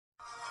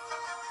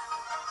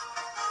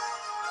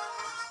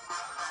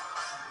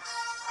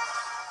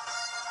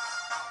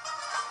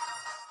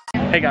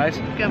Hey guys.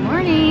 Good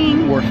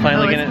morning. We're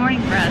finally it's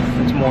morning for us.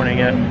 It's morning,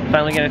 yeah.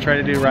 Finally gonna try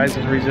to do Rise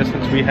of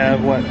Resistance. We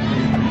have what?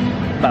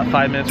 About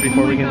 5 minutes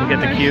before we can get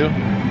the queue.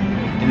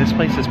 And this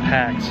place is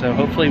packed, so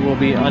hopefully we'll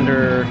be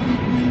under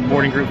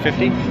boarding group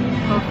 50.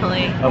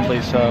 Hopefully.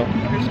 Hopefully so.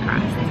 Fingers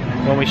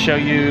crossed. When we show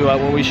you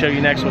what we show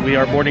you next will be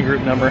our boarding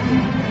group number.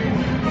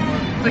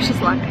 Wish us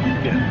luck.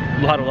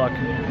 Yeah, a lot of luck.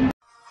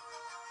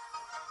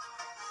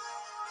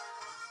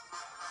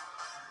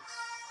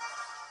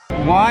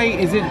 Why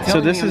is it? So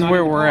this is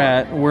where we're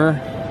at.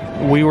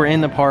 We were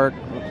in the park,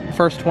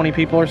 first 20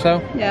 people or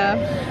so. Yeah.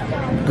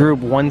 Group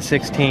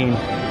 116,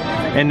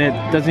 and it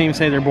doesn't even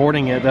say they're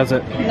boarding it, does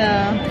it?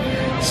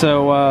 No.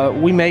 So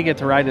we may get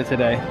to ride it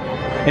today.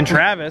 And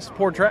Travis,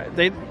 poor Travis,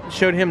 they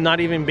showed him not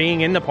even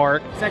being in the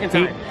park. Second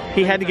time.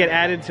 He had to get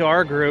added to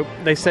our group.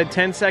 They said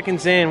 10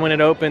 seconds in when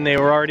it opened, they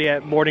were already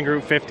at boarding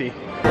group 50.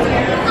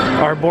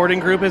 Our boarding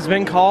group has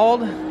been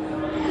called,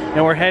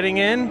 and we're heading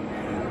in.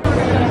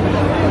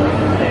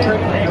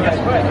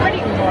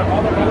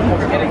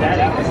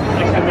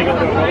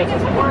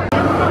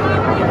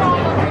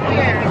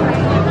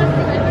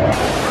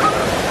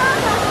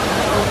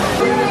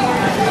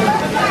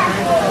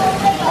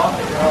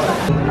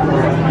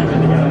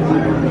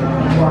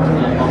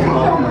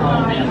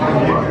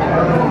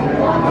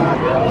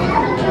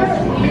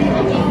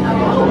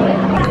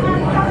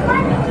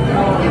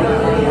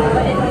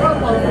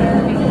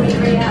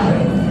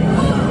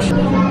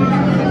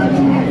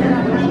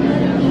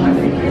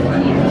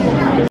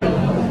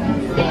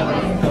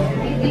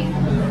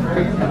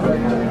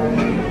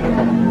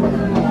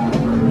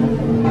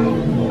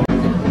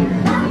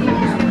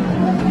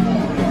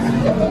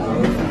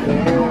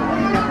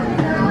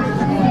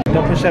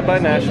 Don't push that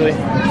button, Ashley.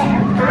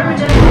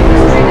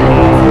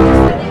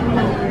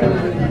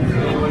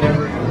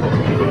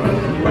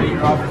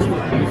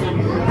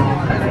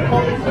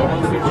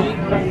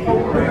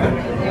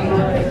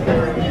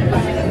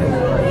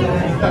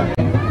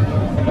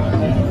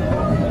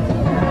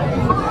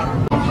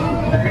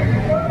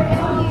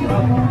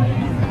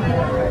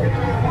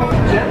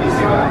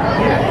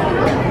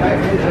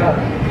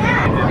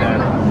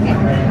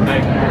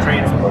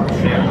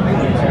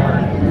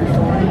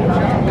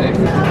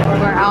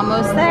 We're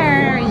almost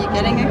there. Are you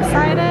getting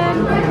excited?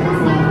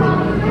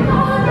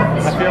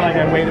 I feel like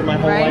I waited my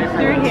whole life. Right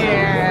through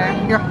here.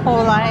 Your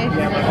whole life?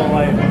 Yeah, my whole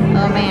life.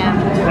 Oh man.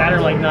 That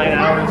are like 9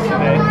 hours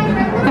today.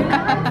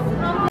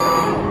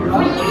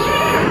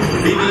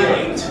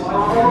 BB-8,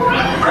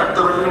 prep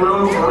the ready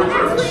room for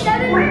recruits.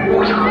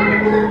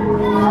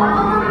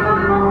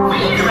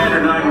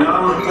 Commander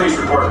 9-9, please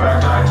report back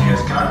to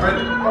ITS cockpit.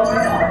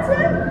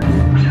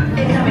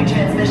 Incoming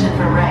transmission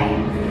from Ray.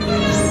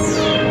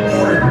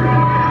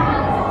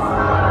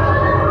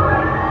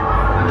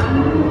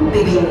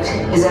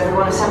 BB-8, is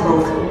everyone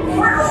assembled?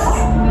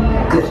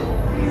 Good.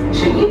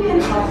 Should you be in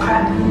flight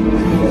prep?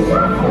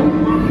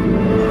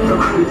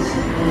 Recruits,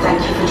 thank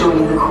you for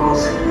joining the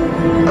cause.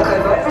 A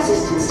covert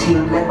resistance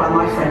team led by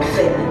my friend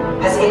Finn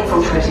has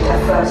infiltrated a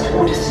First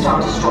Order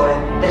Star Destroyer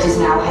that is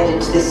now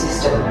headed to this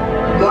system.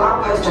 Your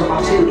outpost on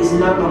Batu is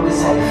no longer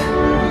safe.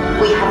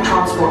 We have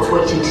transports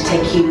waiting to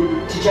take you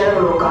to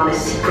General Organa's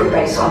secret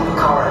base on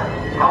Pucara.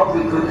 I'll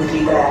regroup with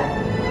you there.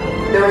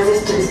 The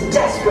Resistance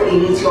desperately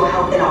needs your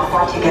help in our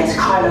fight against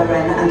Kylo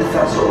Ren and the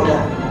First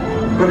Order.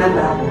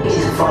 Remember, it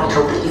is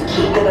vital that you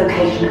keep the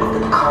location of the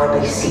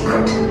Pucara base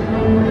secret.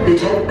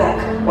 Lieutenant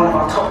Beck, one of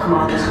our top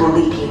commanders, will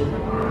lead you.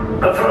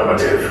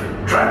 Affirmative.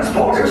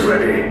 Transport is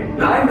ready.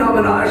 9-9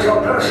 and I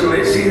shall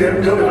personally see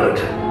them delivered.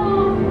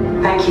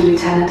 Thank you,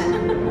 Lieutenant.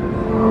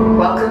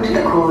 Welcome to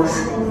the cause.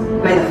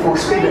 May the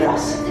Force be with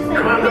us.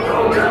 Commander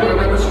Poltan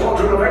and a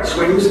squadron of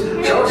X-Wings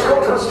shall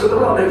escort us to the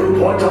rendezvous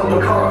point on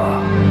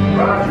Pucara.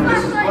 Roger,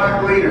 this is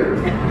Black Leader.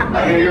 I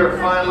hear you're a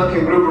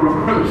fine-looking group of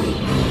recruits.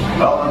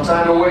 Well, no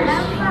time to waste.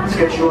 Let's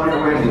get you on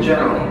your way to the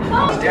General.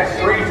 Death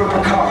 3 from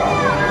Pucara.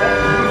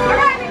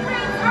 Alright,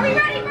 recruits, are we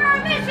ready for our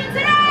mission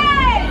today?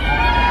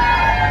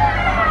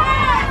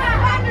 Yeah!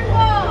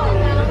 Wonderful!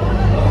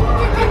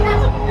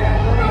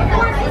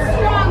 Force is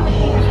strong.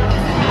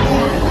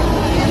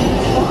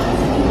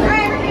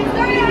 Alright, recruits,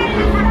 go ahead.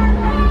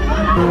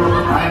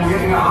 I'm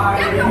getting a high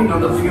reading on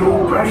the fuel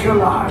pressure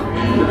line.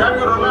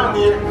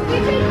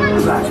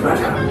 That's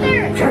better.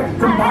 Check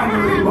the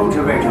binary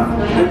motivator.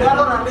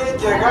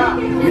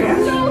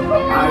 Yes,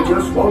 I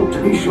just want to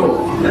be sure.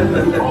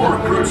 All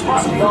recruits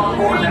must be on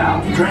board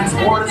now.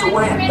 Transport is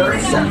away in 30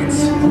 seconds.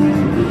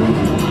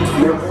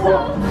 Good.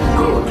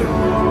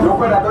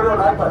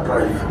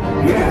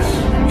 Yes,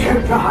 check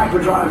the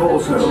hyperdrive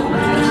also.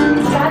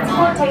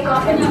 Transport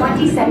takeoff in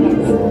 20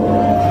 seconds.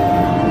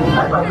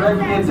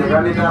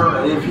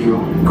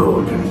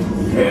 Good.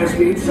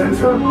 Airspeed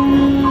sensor?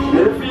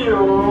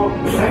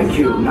 Thank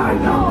you,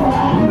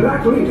 9-9.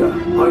 Black Leader,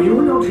 are you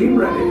and your team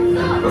ready?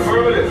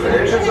 Affirmative.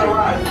 Engines are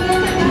live.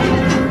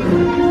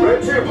 Red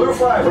 2, Blue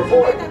 5,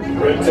 report.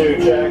 Red 2,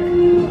 check.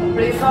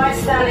 Blue 5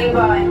 standing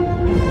by.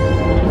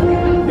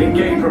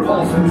 Engage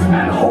propulsors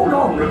and hold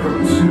on,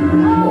 recruits.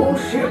 All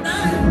ships,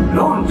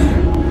 launch.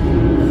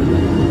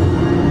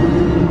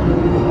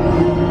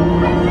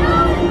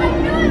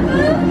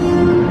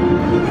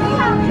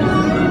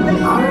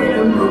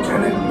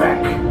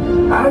 Beck.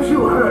 As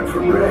you heard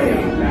from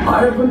Ray,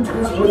 I have been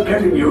tasked with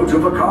getting you to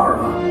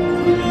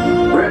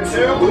Vakara. Red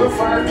 2, Blue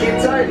 5,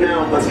 keep tight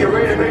now. Let's get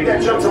ready to make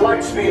that jump to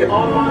light speed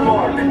on my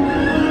mark.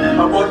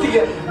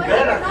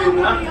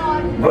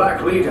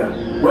 Black Leader,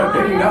 we're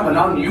picking up an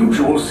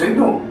unusual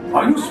signal.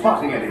 Are you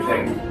spotting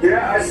anything?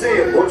 Yeah, I see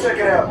it. We'll check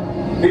it out.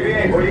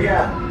 BB-8, what do you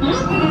got?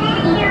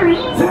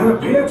 There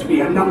appear to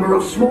be a number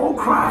of small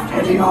craft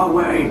heading our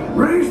way.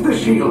 Raise the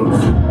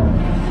shields.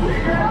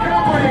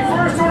 Company,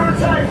 first order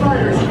TIE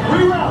fighters.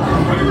 Reroute!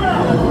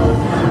 Reroute!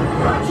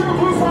 Red 2,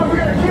 Blue 5, we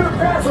got a clear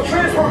path so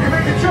transport can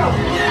make the jump.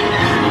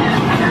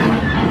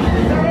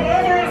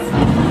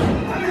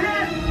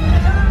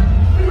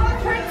 We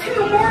lost Red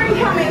 2, more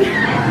incoming.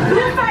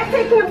 Blue 5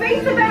 taking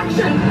evasive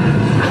action.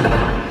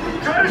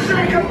 Try to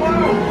shake him, Blue.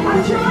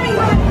 I'm trying,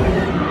 but...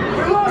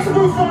 We lost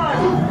Blue 5.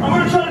 I'm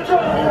gonna try to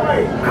draw him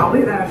away.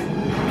 Copy that.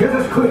 Get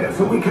us clear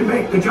so we can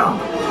make the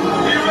jump. Be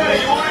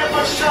ready, you won't have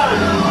much time.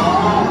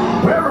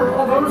 Where are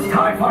all those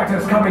TIE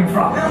fighters coming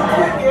from?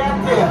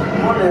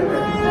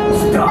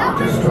 Star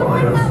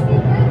Destroyers.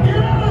 Get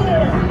out of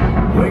there!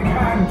 We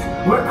can't.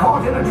 We're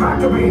caught in a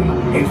tractor beam.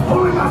 It's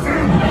pulling us in.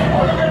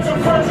 I'll get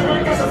some friends and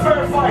make this a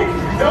fair fight.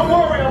 Don't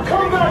worry, I'll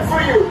come back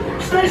for you.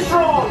 Stay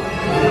strong.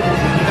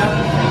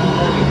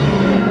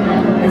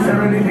 Is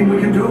there anything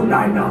we can do?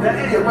 No.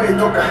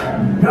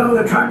 No,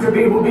 the tractor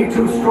beam will be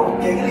too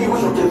strong.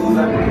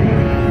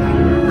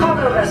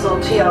 Cargo vessel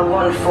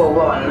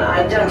TR-141,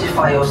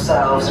 identify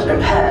yourselves and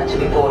prepare to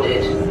be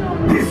boarded.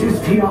 This is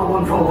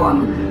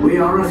TR-141. We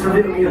are a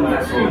civilian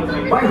vessel.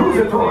 By whose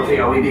authority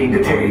are we being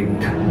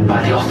detained?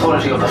 By the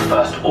authority of the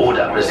First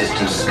Order,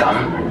 Resistance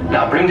scum.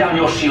 Now bring down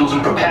your shields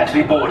and prepare to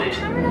be boarded.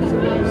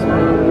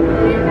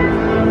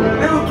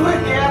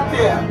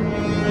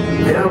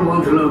 They'll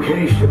want the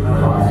location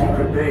of our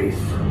secret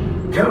base.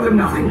 Tell them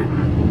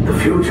nothing. The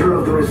future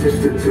of the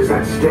Resistance is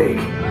at stake.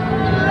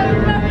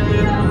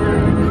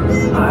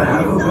 I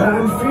have a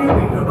bad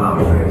feeling about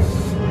this.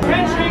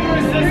 Attention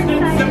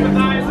Resistance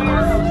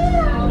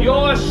sympathizers!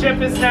 Your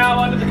ship is now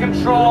under the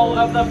control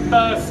of the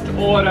First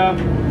Order.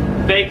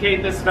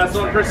 Vacate this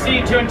vessel and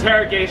proceed to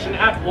interrogation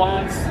at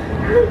once.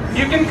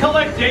 You can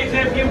collect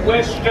data if you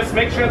wish, just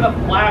make sure the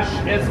flash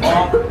is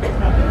off.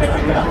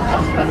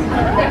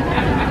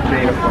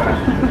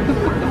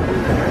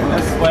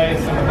 This way,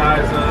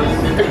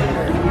 sympathizers.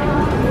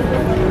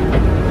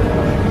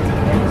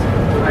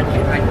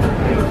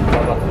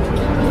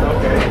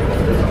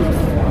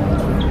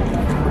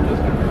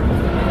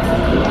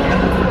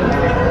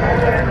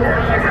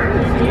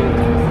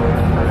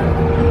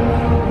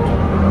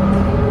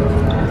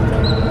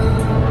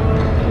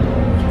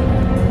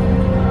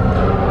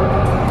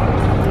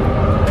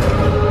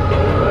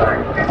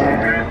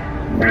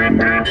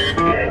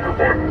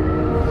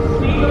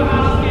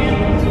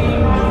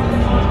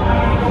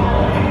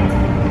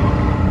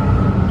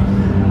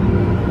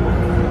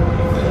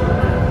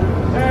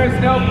 There's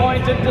no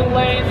point in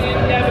delaying the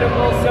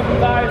inevitable,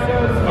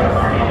 sympathizers.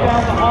 Proceed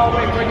down the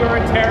hallway for your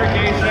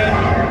interrogation.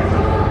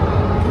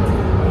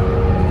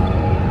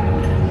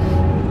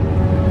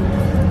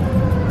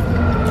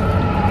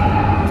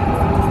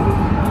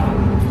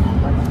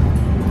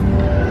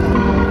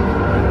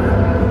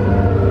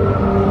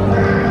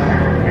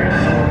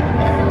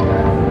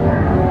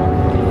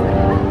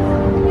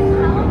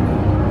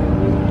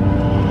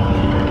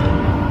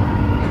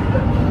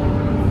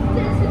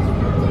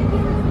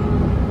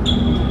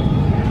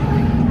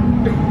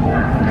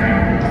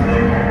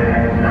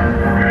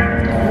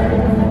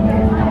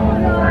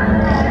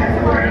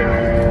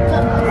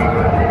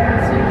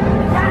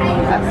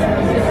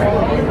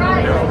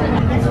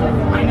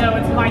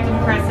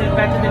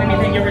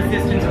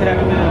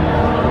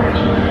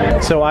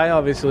 So I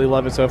obviously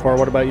love it so far.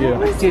 What about you?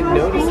 I didn't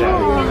notice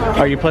that.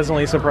 Are you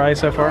pleasantly surprised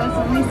so far?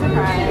 Pleasantly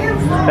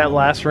surprised. That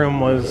last room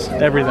was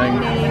everything.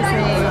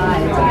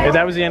 Amazing. If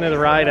that was the end of the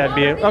ride, I'd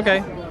be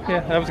okay.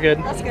 Yeah, that was good.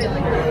 That's good.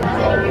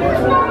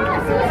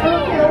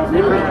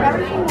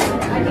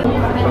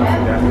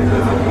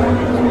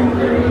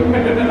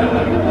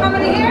 How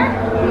many here?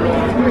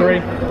 3.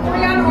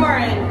 3 on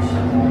orange.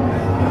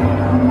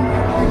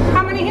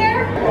 How many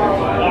here?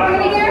 How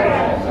many here?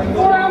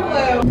 4 on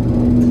blue.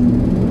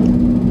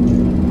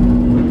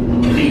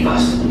 Leave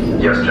us.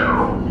 Yes,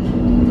 General.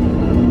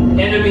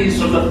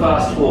 Enemies of the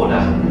First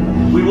Order.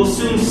 We will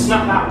soon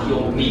snuff out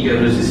your meager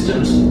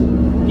resistance.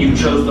 You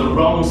chose the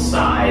wrong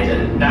side,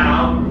 and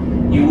now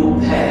you will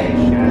pay.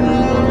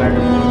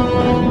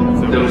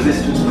 The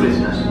Resistance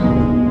prisoners.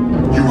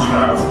 You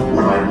have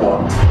what I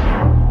want.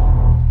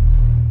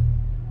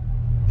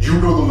 You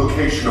know the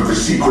location of the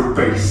secret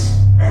base,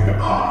 and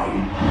I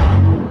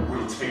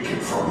will take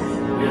it from you.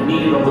 We're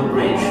needed on the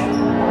bridge.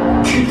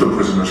 Keep the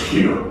prisoners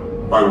here.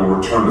 I will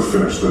return to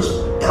finish this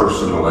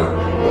personally.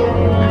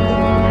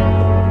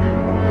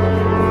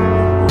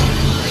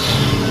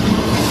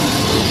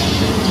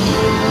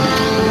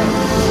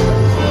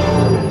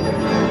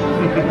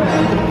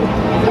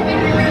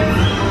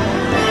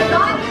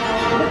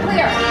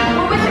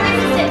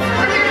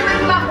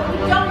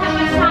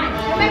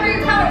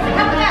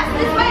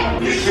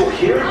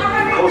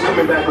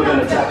 Back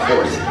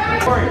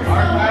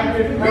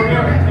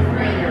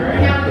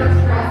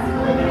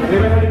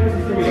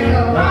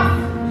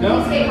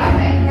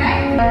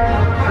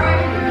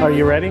Are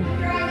you ready?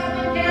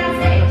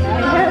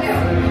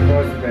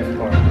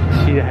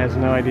 She has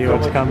no idea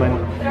what's coming.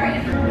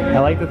 I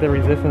like that the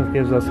Resistance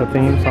gives us a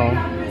theme song.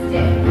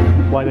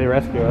 Why they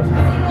rescue us.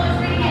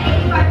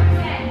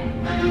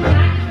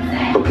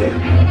 Okay,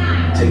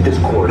 take this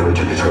corridor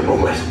to the turbo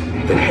lift,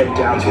 then head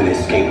down to the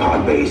escape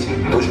pod base.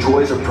 Those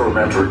droids are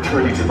programmed to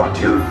return you to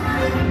Batuu.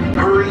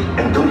 Hurry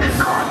and don't get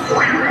caught.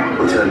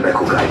 Lieutenant Beck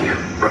will guide you.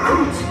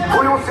 Recruits,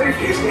 For your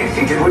safety, stay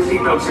seated with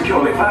seatbelts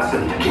securely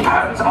fastened. Keep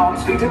hands,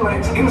 arms, feet, and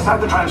legs inside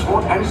the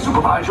transport and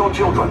supervise your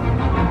children.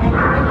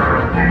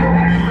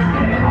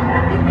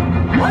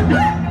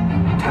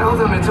 Tell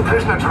them it's a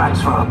prisoner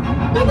transfer.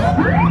 Did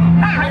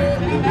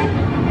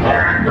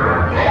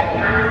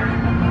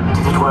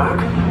it work?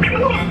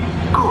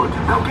 Good.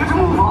 Now get a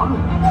move on.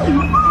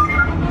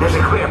 There's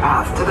a clear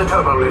path to the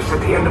turbo lifts at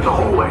the end of the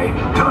hallway.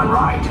 Turn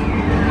right.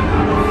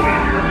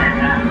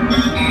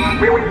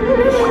 A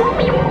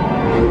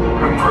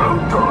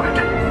probe droid.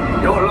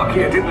 You're lucky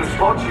it didn't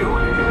spot you.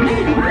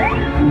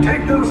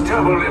 Take those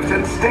turbo lifts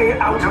and stay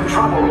out of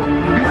trouble.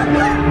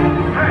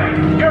 Hey,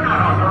 you're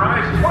not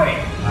authorized. Wait,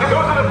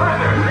 those are the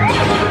prisoners.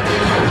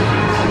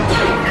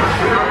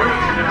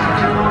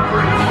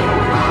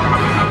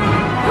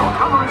 Your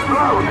cover is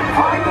blown.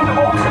 Find an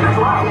alternate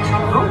route.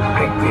 Who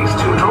picked these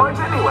two droids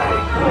anyway?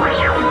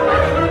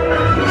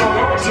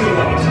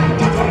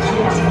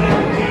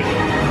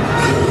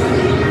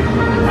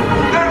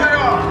 There they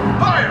are!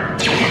 Fire!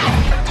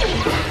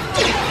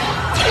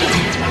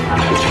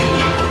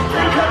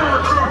 Recover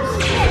recruits!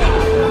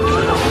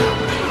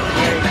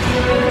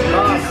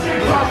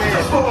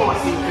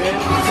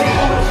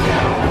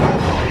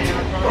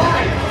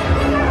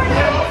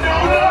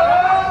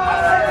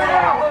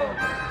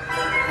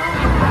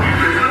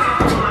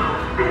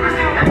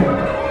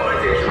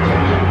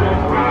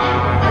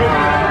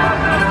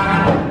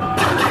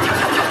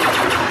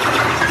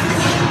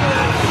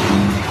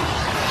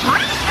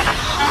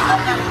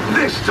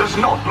 This does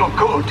not look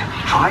good.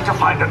 Try to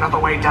find another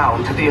way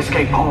down to the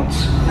escape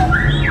pods.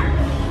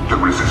 The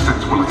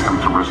Resistance will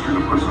attempt to rescue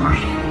the prisoners.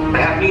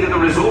 They have neither the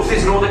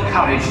resources nor the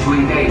courage to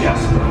engage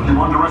us. You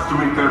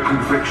underestimate their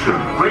conviction.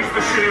 Raise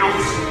the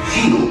shields!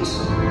 Shields?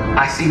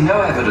 I see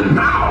no evidence.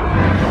 Now!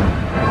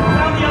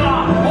 Sound the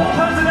alarm! All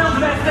personnel to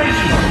their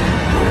stations!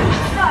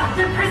 Sir,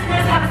 the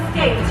prisoners have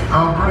escaped.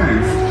 How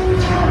brave,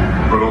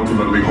 but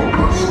ultimately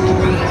hopeless.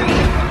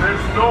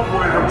 There's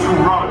nowhere to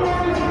run.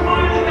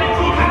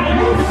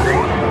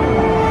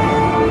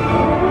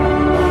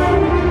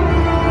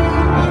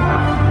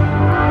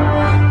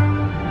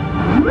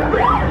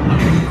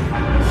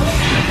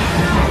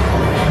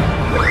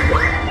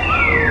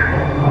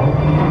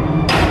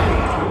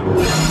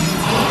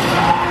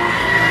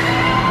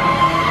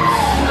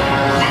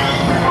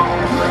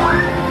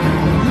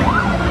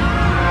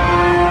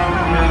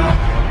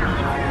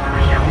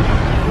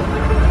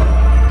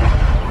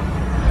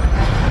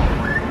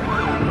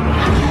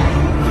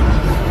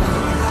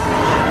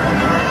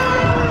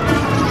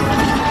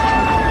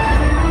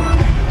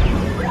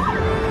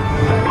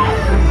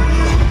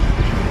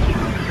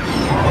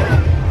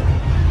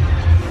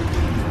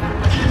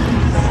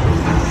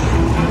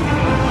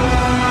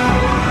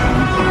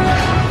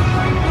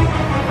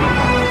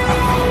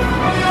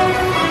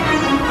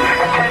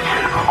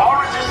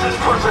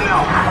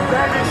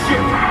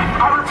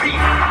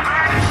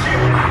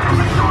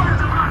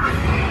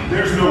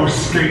 There's no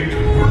escape. You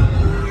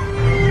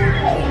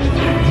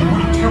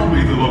will tell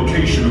me the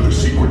location of the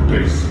secret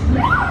base, and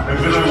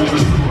then I will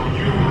destroy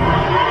you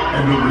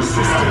and the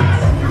Resistance.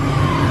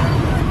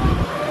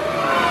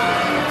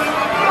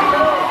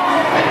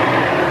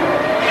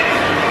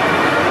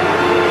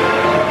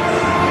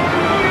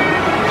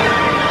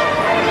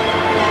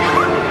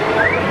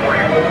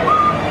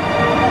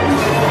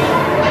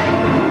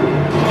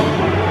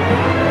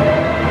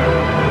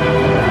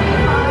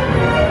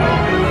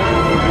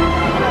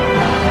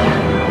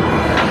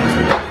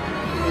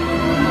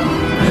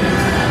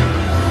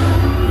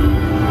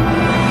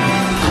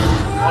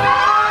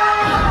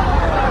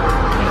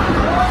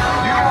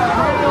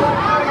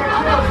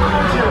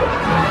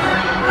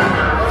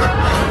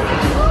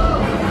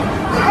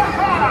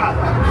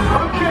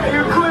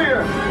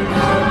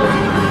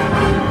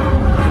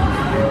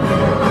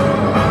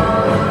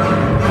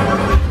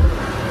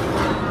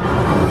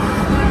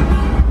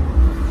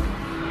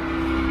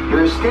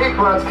 Escape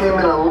pods came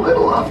in a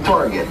little off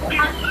target.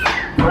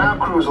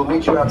 Ground crews will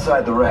meet you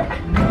outside the wreck.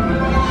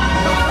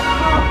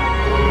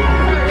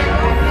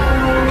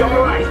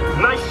 All right,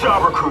 nice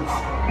job, recruits.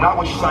 Not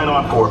what you signed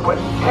on for, but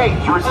hey,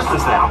 you're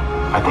Resistance now.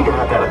 I think I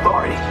have that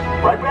authority.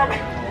 Right, Beck?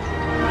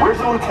 Where's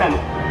the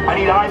lieutenant? I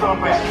need eyes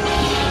on Beck.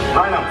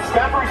 Line up.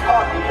 Scan for his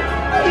pod beacon.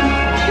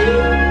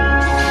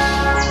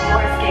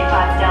 More escape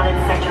pods down in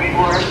Sector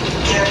 4.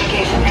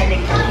 Verification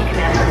pending for key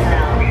command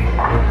personnel.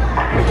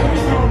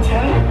 Where's the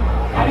lieutenant?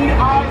 I need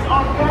eyes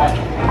on Beck.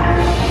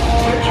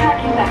 We're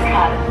tracking Beck's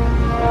pod.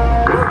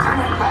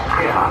 Lieutenant Beck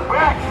here.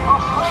 Beck!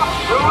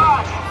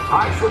 Relax!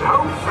 I should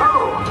hope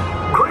so.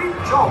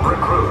 Well,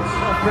 recruits,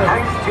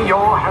 thanks to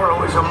your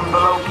heroism, the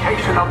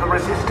location of the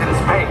resistance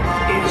base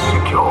is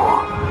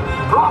secure.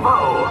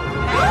 Bravo!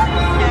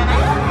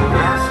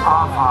 Yes,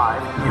 R5,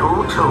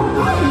 you too.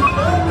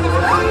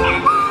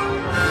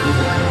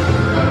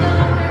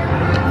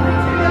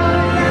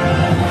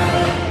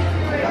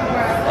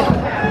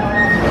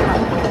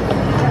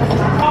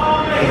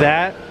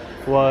 That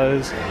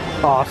was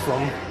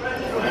awesome.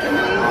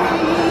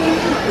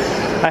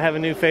 I have a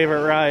new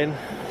favorite ride.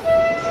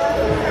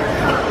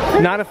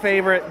 Not a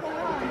favorite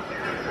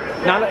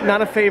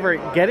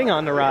getting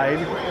on the ride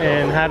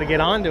and how to get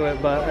onto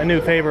it, but a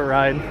new favorite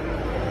ride. She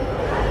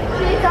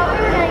thought we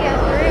were gonna get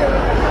through,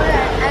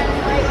 and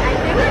like I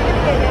think we're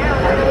gonna get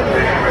down.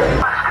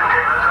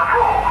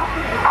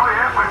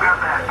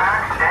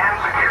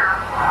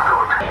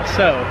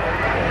 So,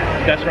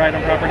 best ride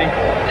on property?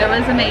 It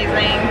was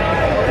amazing.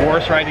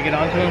 Worst ride to get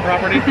onto on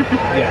property?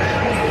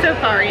 Yes. So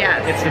far,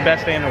 yes. It's the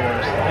best and the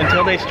worst.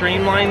 Until they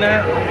streamline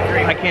that,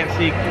 I can't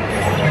see.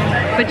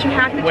 But you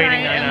have to try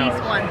waiting it 9 at hours.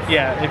 least once.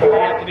 Yeah, if you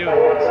have to do it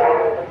once.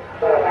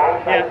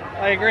 Yeah,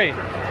 I agree.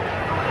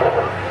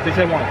 They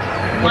said once.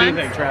 What do you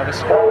think,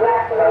 Travis?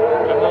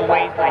 We'll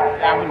wait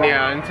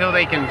yeah, until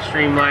they can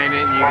streamline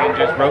it and you can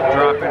just rope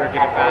drop it or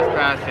get a fast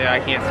pass. Yeah, I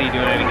can't see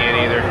doing it again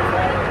either.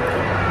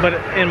 But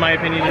in my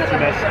opinion, it's the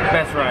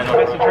best ride,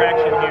 best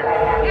attraction here.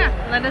 Yeah,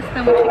 let us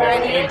know what you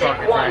guys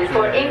think. One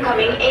for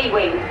incoming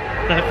A-Wing.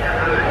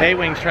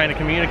 A-Wing's trying to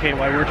communicate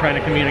while we're trying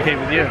to communicate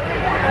with you.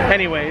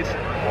 Anyways,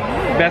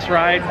 best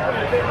ride,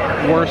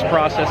 worst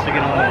process to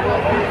get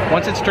on.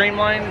 Once it's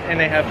streamlined and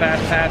they have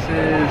fast passes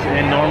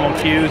and normal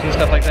queues and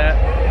stuff like that,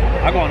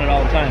 I go on it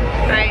all the time.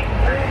 Right.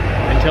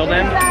 Until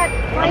then,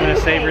 I'm going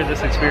to savor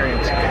this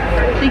experience.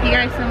 Thank you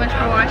guys so much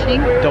for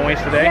watching. Don't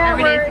waste the day.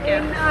 Every day's a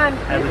gift.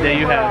 Have the day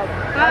you have.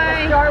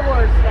 Bye. Star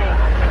Wars thing.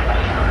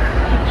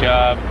 Good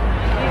job. You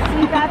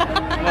see that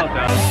thing? Well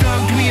done.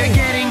 We are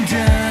getting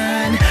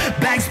done.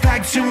 Bags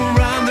packed to